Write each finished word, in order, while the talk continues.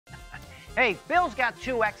Hey, Bill's got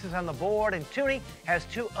 2 X's on the board and Toony has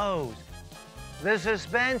 2 O's. The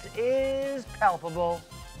suspense is palpable.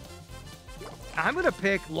 I'm gonna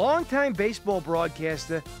pick longtime baseball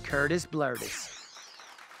broadcaster Curtis Blurtis.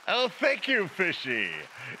 Oh, thank you, Fishy.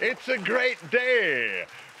 It's a great day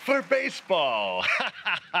for baseball.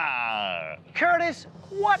 Curtis,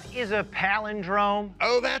 what is a palindrome?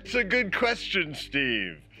 Oh, that's a good question,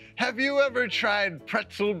 Steve. Have you ever tried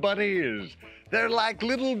pretzel bunnies? They're like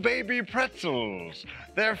little baby pretzels.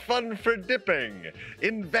 They're fun for dipping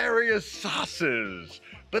in various sauces.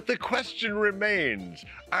 But the question remains,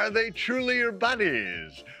 are they truly your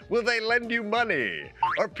buddies? Will they lend you money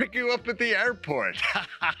or pick you up at the airport?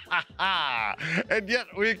 And yet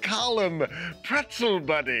we call them pretzel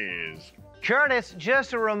buddies. Curtis,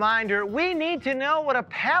 just a reminder, we need to know what a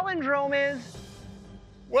palindrome is.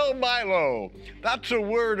 Well, Milo, that's a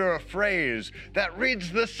word or a phrase that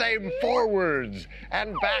reads the same forwards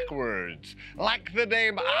and backwards, like the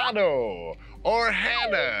name Otto, or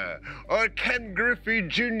Hannah, or Ken Griffey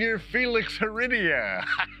Jr. Felix Heredia.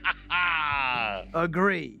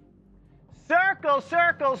 Agree. Circle,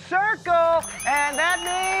 circle, circle, and that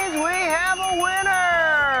means we have a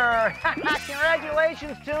winner!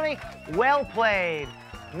 Congratulations, Toony. Well played.